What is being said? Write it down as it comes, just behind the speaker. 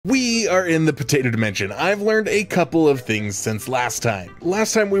are in the potato dimension. I've learned a couple of things since last time.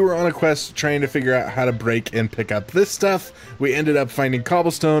 Last time we were on a quest trying to figure out how to break and pick up this stuff. We ended up finding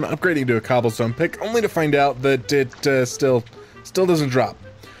cobblestone, upgrading to a cobblestone pick, only to find out that it still doesn't drop.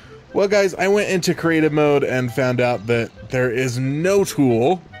 Well guys, I went into creative mode and found out that there is no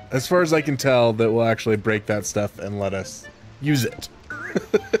tool, as far as I can tell, that will actually break that stuff and let us use it.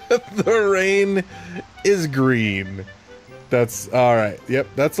 The rain is green. That's alright. Yep,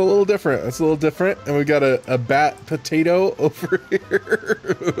 that's a little different. That's a little different. And we got a bat potato over here.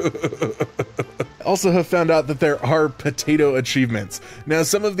 Also have found out that there are potato achievements. Now,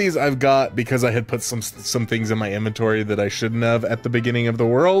 some of these I've got because I had put some things in my inventory that I shouldn't have at the beginning of the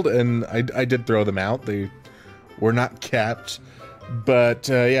world, and I did throw them out. They were not kept. But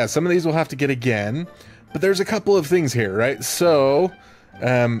yeah, some of these we'll have to get again. But there's a couple of things here, right? So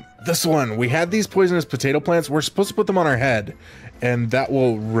this one, we had these poisonous potato plants. We're supposed to put them on our head, and that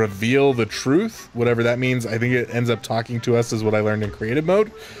will reveal the truth, whatever that means. I think it ends up talking to us, is what I learned in creative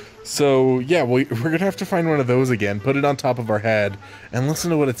mode. So yeah, we're gonna have to find one of those again, put it on top of our head, and listen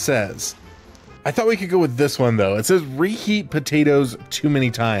to what it says. I thought we could go with this one though. It says reheat potatoes too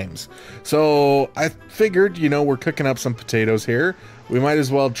many times. So I figured, you know, we're cooking up some potatoes here. We might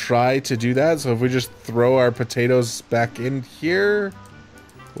as well try to do that. So if we just throw our potatoes back in here,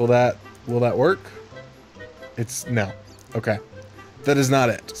 will that work? It's no. Okay. That is not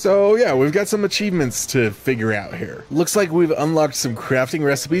it. So yeah, we've got some achievements to figure out here. Looks like we've unlocked some crafting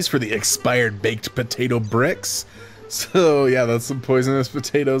recipes for the expired baked potato bricks. So yeah, that's some poisonous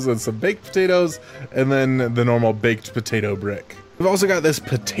potatoes and some baked potatoes, and then the normal baked potato brick. We've also got this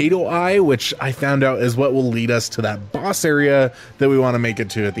potato eye, which I found out is what will lead us to that boss area that we want to make it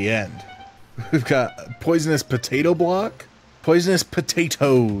to at the end. We've got poisonous potato block, poisonous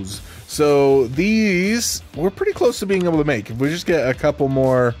potatoes. So these, we're pretty close to being able to make. If we just get a couple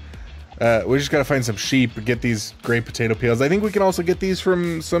more, we just gotta find some sheep, get these great potato peels. I think we can also get these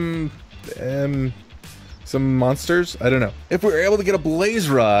from some monsters. I don't know. If we were able to get a blaze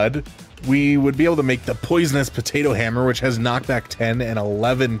rod, we would be able to make the poisonous potato hammer, which has knockback 10 and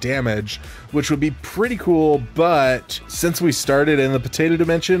 11 damage, which would be pretty cool. But since we started in the potato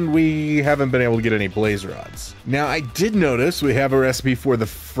dimension, we haven't been able to get any blaze rods. Now, I did notice we have a recipe for the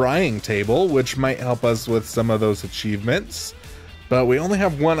frying table, which might help us with some of those achievements. But we only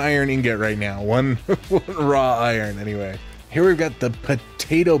have one iron ingot right now, one raw iron anyway. Here we've got the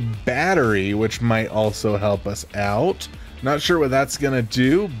potato battery, which might also help us out. Not sure what that's gonna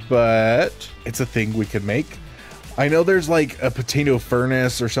do, but it's a thing we could make. I know there's like a potato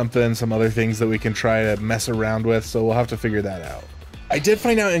furnace or something, some other things that we can try to mess around with, so we'll have to figure that out. I did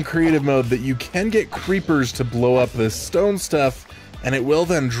find out in creative mode that you can get creepers to blow up this stone stuff, and it will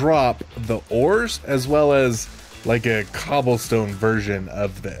then drop the ores as well as like a cobblestone version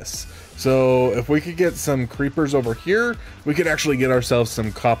of this. So if we could get some creepers over here, we could actually get ourselves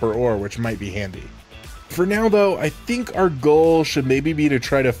some copper ore, which might be handy. For now though, I think our goal should maybe be to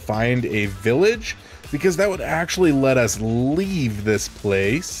try to find a village, because that would actually let us leave this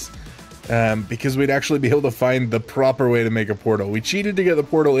place, because we'd actually be able to find the proper way to make a portal. We cheated to get the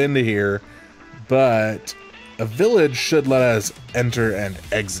portal into here, but a village should let us enter and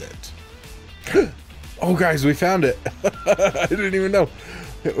exit. Oh guys, we found it. I didn't even know.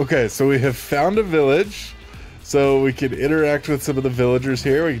 Okay, so we have found a village, so we can interact with some of the villagers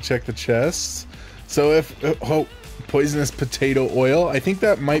here. We can check the chests. So if, oh, poisonous potato oil. I think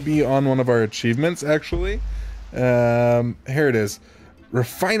that might be on one of our achievements, actually. Here it is.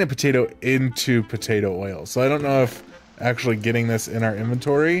 Refine a potato into potato oil. So I don't know if actually getting this in our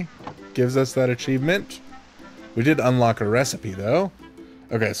inventory gives us that achievement. We did unlock a recipe, though.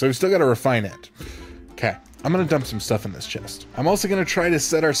 Okay, so we've still got to refine it. Okay, I'm going to dump some stuff in this chest. I'm also going to try to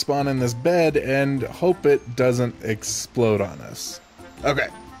set our spawn in this bed and hope it doesn't explode on us. Okay,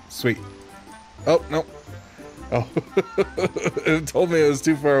 sweet. Oh, no. Oh, it told me it was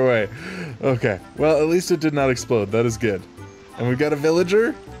too far away. Okay, well, at least it did not explode. That is good. And we've got a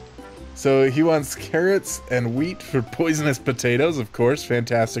villager. So he wants carrots and wheat for poisonous potatoes, of course.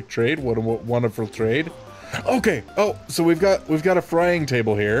 Fantastic trade. What a wonderful trade. Okay. Oh, so we've got a frying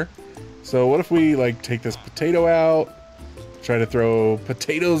table here. So what if we like take this potato out, try to throw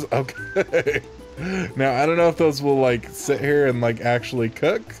potatoes? Okay. Now I don't know if those will like sit here and like actually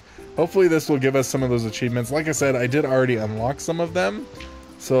cook. Hopefully this will give us some of those achievements. Like I said, I did already unlock some of them,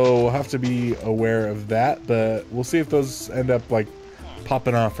 so we'll have to be aware of that, but we'll see if those end up like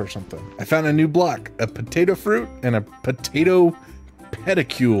popping off or something. I found a new block, a potato fruit and a potato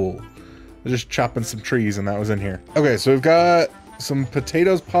pedicule. We're just chopping some trees and that was in here. Okay, so we've got some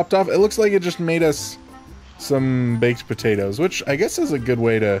potatoes popped off. It looks like it just made us some baked potatoes, which I guess is a good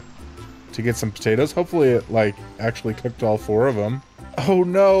way to to get some potatoes. Hopefully it, like, actually cooked all 4 of them. Oh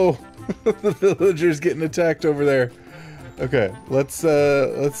no! The villager's getting attacked over there. Okay, let's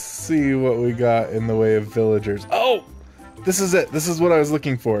see what we got in the way of villagers. Oh! This is it. This is what I was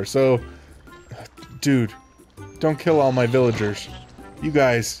looking for. So, dude, don't kill all my villagers. You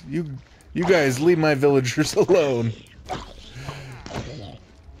guys leave my villagers alone.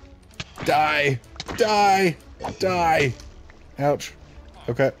 Die! Die! Die! Ouch.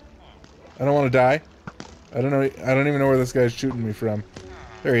 Okay. I don't want to die. I don't know. I don't even know where this guy's shooting me from.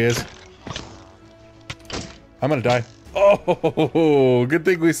 There he is. I'm gonna die. Oh, good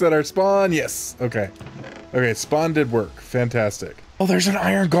thing we set our spawn. Yes. Okay. Okay, spawn did work. Fantastic. Oh, there's an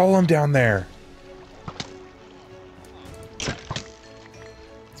iron golem down there.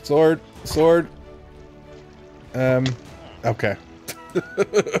 Sword. Sword. Okay.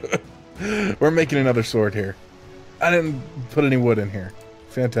 We're making another sword here. I didn't put any wood in here.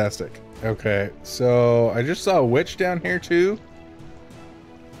 Fantastic. Okay, so I just saw a witch down here too.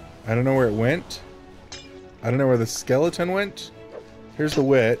 I don't know where it went. I don't know where the skeleton went. Here's the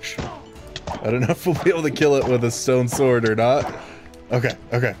witch. I don't know if we'll be able to kill it with a stone sword or not. Okay,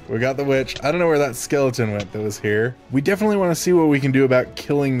 okay, we got the witch. I don't know where that skeleton went that was here. We definitely want to see what we can do about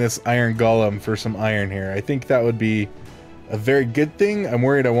killing this iron golem for some iron here. I think that would be a very good thing. I'm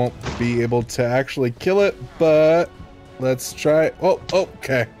worried I won't be able to actually kill it, but let's try. Oh,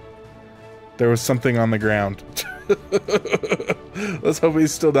 okay. There was something on the ground. Let's hope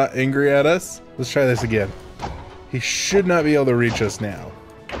he's still not angry at us. Let's try this again. He should not be able to reach us now.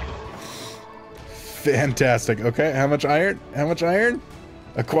 Fantastic. Okay, how much iron? How much iron?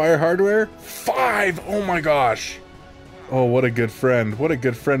 Acquire hardware? 5! Oh my gosh. Oh, what a good friend. What a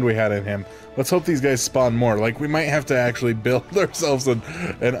good friend we had in him. Let's hope these guys spawn more. Like, we might have to actually build ourselves an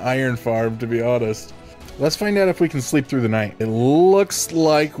iron farm, to be honest. Let's find out if we can sleep through the night. It looks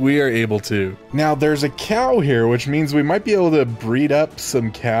like we are able to. Now, there's a cow here, which means we might be able to breed up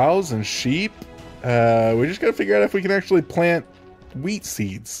some cows and sheep. We just gotta figure out if we can actually plant wheat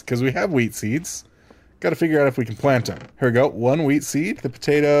seeds, because we have wheat seeds. Gotta figure out if we can plant them. Here we go. 1 wheat seed. The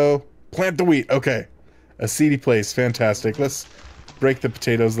potato. Plant the wheat. Okay. A seedy place. Fantastic. Let's break the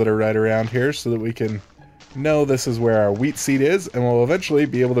potatoes that are right around here so that we can know this is where our wheat seed is, and we'll eventually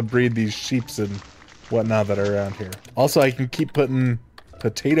be able to breed these sheeps and whatnot that are around here. Also, I can keep putting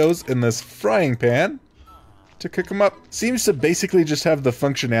potatoes in this frying pan to cook them up. Seems to basically just have the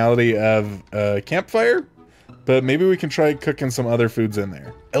functionality of a campfire, but maybe we can try cooking some other foods in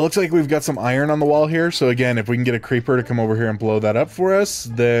there. It looks like we've got some iron on the wall here, so again, if we can get a creeper to come over here and blow that up for us,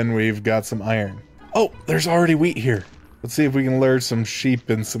 then we've got some iron. Oh, there's already wheat here. Let's see if we can lure some sheep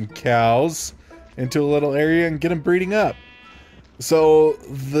and some cows into a little area and get them breeding up. So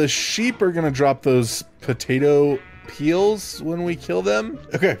the sheep are gonna drop those potato peels when we kill them.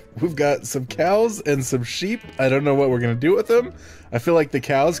 Okay, we've got some cows and some sheep. I don't know what we're gonna do with them. I feel like the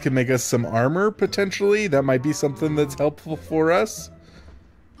cows can make us some armor potentially. That might be something that's helpful for us.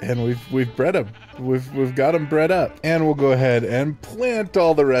 And we've bred them. We've got them bred up. And we'll go ahead and plant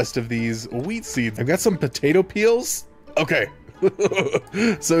all the rest of these wheat seeds. I've got some potato peels. Okay.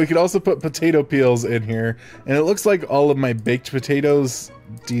 So we could also put potato peels in here, and it looks like all of my baked potatoes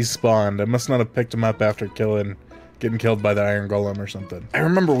despawned. I must not have picked them up after getting killed by the iron golem or something. I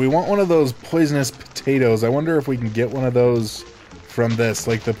remember we want one of those poisonous potatoes. I wonder if we can get one of those from this,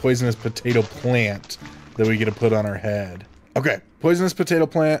 like the poisonous potato plant that we get to put on our head. Okay, poisonous potato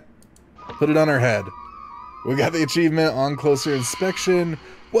plant, put it on our head. We got the achievement on closer inspection.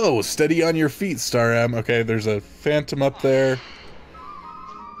 Whoa, steady on your feet, Star M. Okay, there's a phantom up there.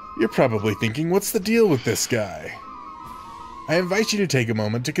 You're probably thinking, what's the deal with this guy? I invite you to take a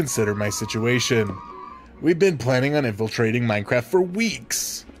moment to consider my situation. We've been planning on infiltrating Minecraft for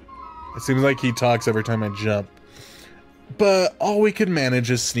weeks. It seems like he talks every time I jump. But all we could manage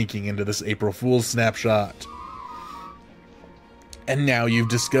is sneaking into this April Fool's snapshot. And now you've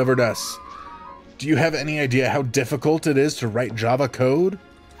discovered us. Do you have any idea how difficult it is to write Java code?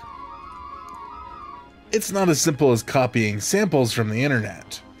 It's not as simple as copying samples from the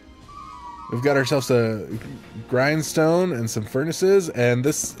internet. We've got ourselves a grindstone and some furnaces, and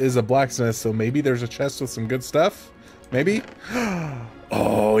this is a blacksmith, so maybe there's a chest with some good stuff? Maybe?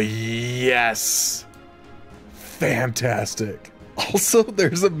 Oh, yes! Fantastic. Also,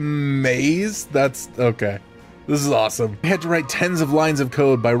 there's a maze. That's okay. This is awesome. I had to write tens of lines of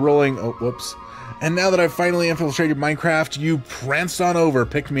code by rolling... Oh, whoops. And now that I've finally infiltrated Minecraft, you pranced on over,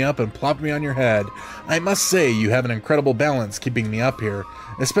 picked me up, and plopped me on your head. I must say, you have an incredible balance keeping me up here,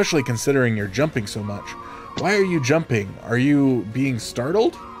 especially considering you're jumping so much. Why are you jumping? Are you being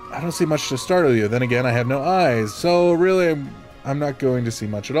startled? I don't see much to startle you. Then again, I have no eyes, so really, I'm not going to see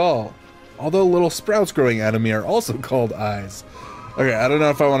much at all. although little sprouts growing out of me are also called eyes. Okay, I don't know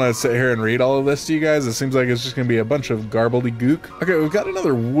if I want to sit here and read all of this to you guys. It seems like it's just going to be a bunch of gobbledygook. Okay, we've got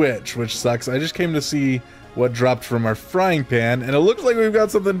another witch, which sucks. I just came to see what dropped from our frying pan, and it looks like we've got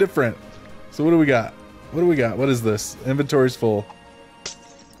something different. So what do we got? What do we got? What is this? Inventory's full.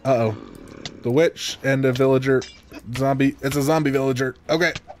 Uh-oh. The witch and a villager. Zombie. It's a zombie villager.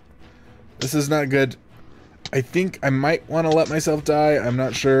 Okay. This is not good. I think I might want to let myself die. I'm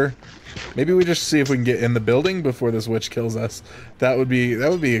not sure. Maybe we just see if we can get in the building before this witch kills us. That would be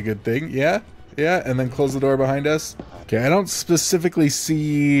a good thing. Yeah? Yeah, and then close the door behind us. Okay, I don't specifically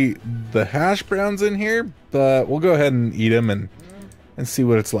see the hash browns in here, but we'll go ahead and eat them and see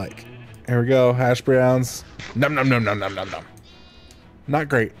what it's like. Here we go, hash browns. Nom nom nom nom nom nom nom. Not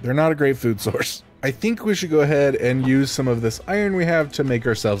great. They're not a great food source. I think we should go ahead and use some of this iron we have to make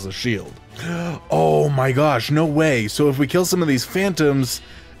ourselves a shield. Oh my gosh, no way. So if we kill some of these phantoms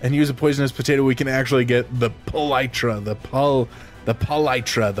and use a poisonous potato, we can actually get the polytra, the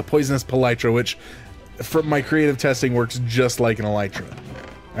poisonous polytra, which from my creative testing works just like an elytra.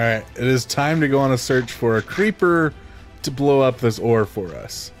 Alright, it is time to go on a search for a creeper to blow up this ore for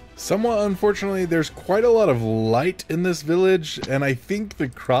us. Somewhat unfortunately, there's quite a lot of light in this village, and I think the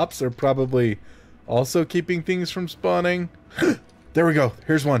crops are probably also keeping things from spawning. There we go.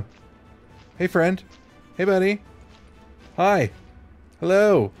 Here's one. Hey, friend. Hey, buddy. Hi.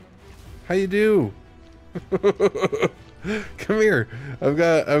 Hello. How you do? Come here. I've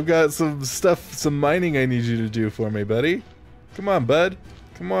got some stuff, some mining I need you to do for me, buddy. Come on, bud.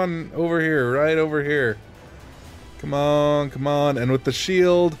 Come on over here, right over here. Come on, come on. And with the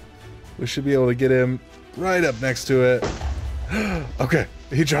shield, we should be able to get him right up next to it. Okay,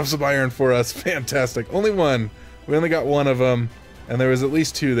 he dropped some iron for us. Fantastic. Only one. We only got one of them, and there was at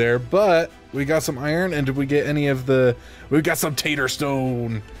least two there, but we got some iron, and did we get any of the... We got some tater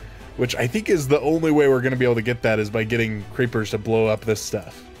stone, which I think is the only way we're going to be able to get that is by getting creepers to blow up this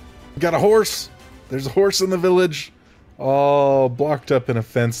stuff. We got a horse. There's a horse in the village, all blocked up in a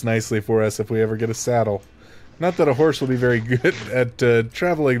fence nicely for us if we ever get a saddle. Not that a horse will be very good at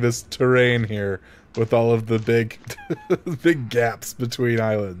traveling this terrain here with all of the big, big gaps between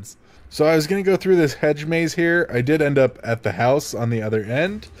islands. So I was going to go through this hedge maze here. I did end up at the house on the other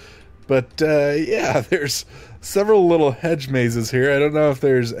end. But yeah, there's several little hedge mazes here. I don't know if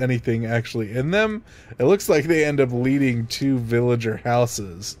there's anything actually in them. It looks like they end up leading to villager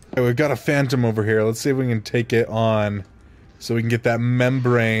houses. Okay, we've got a phantom over here. Let's see if we can take it on so we can get that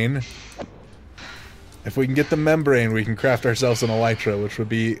membrane. If we can get the membrane, we can craft ourselves an elytra, which would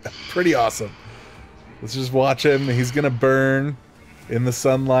be pretty awesome. Let's just watch him. He's going to burn in the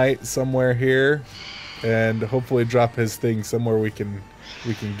sunlight somewhere here and hopefully drop his thing somewhere we can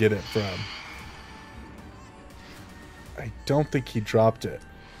get it from. I don't think he dropped it.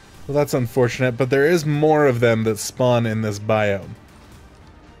 Well, that's unfortunate, but there is more of them that spawn in this biome.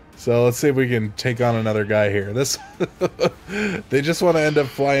 So let's see if we can take on another guy here. This they just want to end up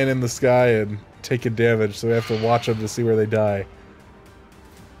flying in the sky and taking damage, so we have to watch them to see where they die.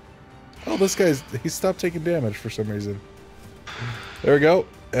 Oh, this guy's... he stopped taking damage for some reason. There we go.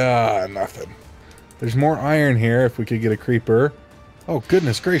 Ah, nothing. There's more iron here if we could get a creeper. Oh,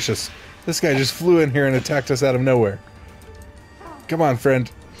 goodness gracious. This guy just flew in here and attacked us out of nowhere. Come on,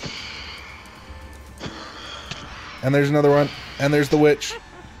 friend. And there's another one. And there's the witch.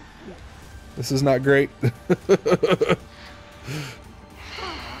 This is not great.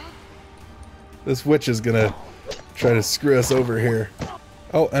 This witch is gonna try to screw us over here.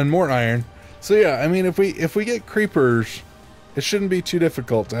 Oh, and more iron. So yeah, I mean, if we get creepers, it shouldn't be too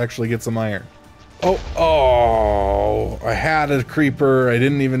difficult to actually get some iron. Oh, I had a creeper. I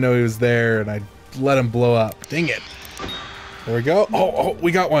didn't even know he was there, and I let him blow up. Dang it. There we go. Oh,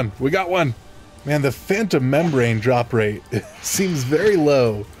 we got one. We got one. Man, the phantom membrane drop rate seems very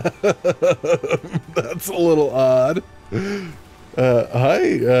low. That's a little odd.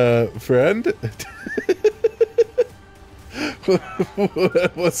 Hi, friend.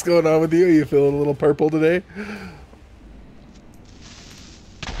 What's going on with you? You feeling a little purple today?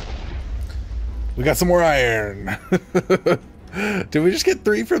 We got some more iron. Did we just get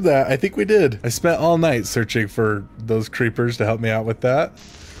 3 from that? I think we did. I spent all night searching for those creepers to help me out with that.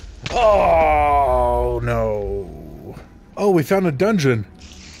 Oh, no. Oh, we found a dungeon.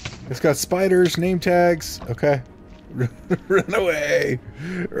 It's got spiders, name tags. Okay. Run away.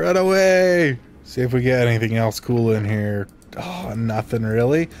 Run away. See if we get anything else cool in here. Oh, nothing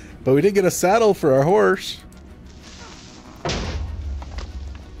really. But we did get a saddle for our horse.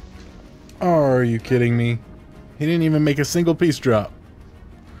 Oh, are you kidding me? He didn't even make a single piece drop.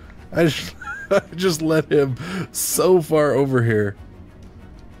 I just let him so far over here.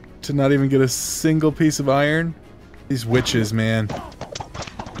 to not even get a single piece of iron. These witches, man.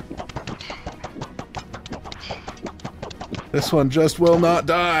 This one just will not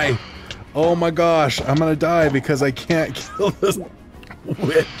die. Oh my gosh, I'm gonna die because I can't kill this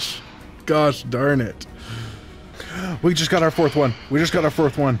witch. Gosh darn it. We just got our fourth one. We just got our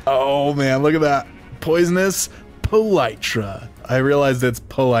fourth one. Oh man, look at that. Poisonous Polytra. I realized it's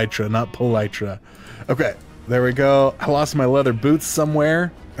Polytra, not Polytra. Okay, there we go. I lost my leather boots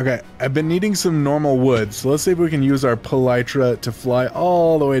somewhere. Okay, I've been needing some normal wood, so let's see if we can use our Polytra to fly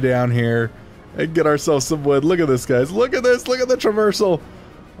all the way down here and get ourselves some wood. Look at this, guys. Look at this. Look at the traversal.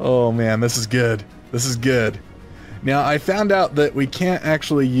 Oh man, this is good. This is good. Now, I found out that we can't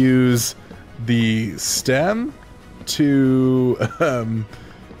actually use the stem to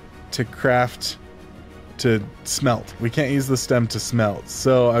craft, to smelt. We can't use the stem to smelt,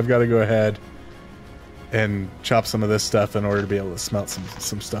 so I've got to go ahead and chop some of this stuff in order to be able to smelt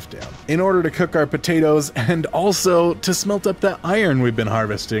some stuff down. In order to cook our potatoes and also to smelt up that iron we've been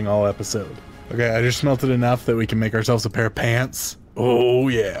harvesting all episode. Okay, I just smelted enough that we can make ourselves a pair of pants. Oh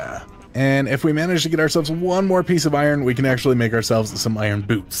yeah. And if we manage to get ourselves one more piece of iron, we can actually make ourselves some iron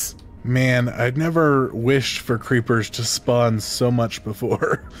boots. Man, I'd never wished for creepers to spawn so much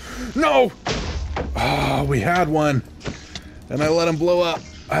before. No! Oh, we had one. And I let him blow up.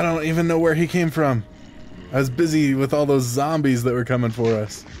 I don't even know where he came from. I was busy with all those zombies that were coming for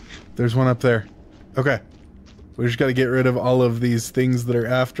us. There's one up there. Okay. We just gotta get rid of all of these things that are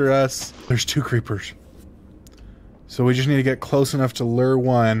after us. There's two creepers. So we just need to get close enough to lure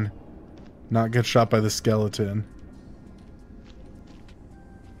one, not get shot by the skeleton.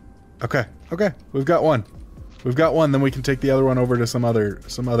 Okay, okay, we've got one. We've got one, then we can take the other one over to some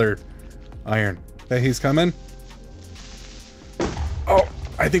other iron. Okay, he's coming. Oh,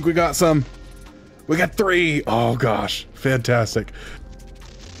 I think we got some. We got 3. Oh gosh, fantastic.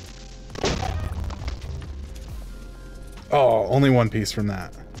 Oh, only one piece from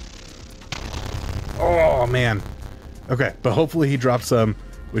that. Oh man. Okay, but hopefully he dropped some.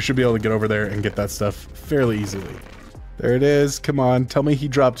 We should be able to get over there and get that stuff fairly easily. There it is. Come on, tell me he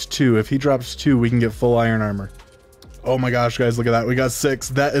dropped 2. If he drops 2, we can get full iron armor. Oh my gosh, guys, look at that. We got 6.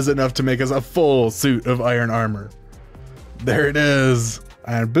 That is enough to make us a full suit of iron armor. There it is.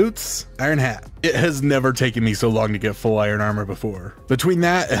 Iron boots, iron hat. It has never taken me so long to get full iron armor before. Between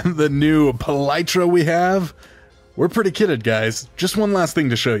that and the new Polytra we have, we're pretty kitted, guys. Just one last thing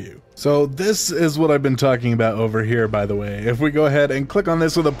to show you. So this is what I've been talking about over here, by the way. If we go ahead and click on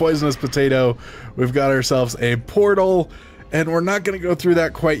this with a poisonous potato, we've got ourselves a portal, and we're not going to go through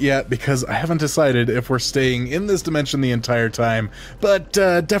that quite yet because I haven't decided if we're staying in this dimension the entire time, but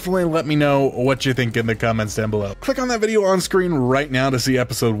definitely let me know what you think in the comments down below. Click on that video on screen right now to see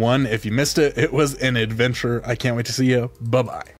episode 1. If you missed it, it was an adventure. I can't wait to see you. Bye-bye.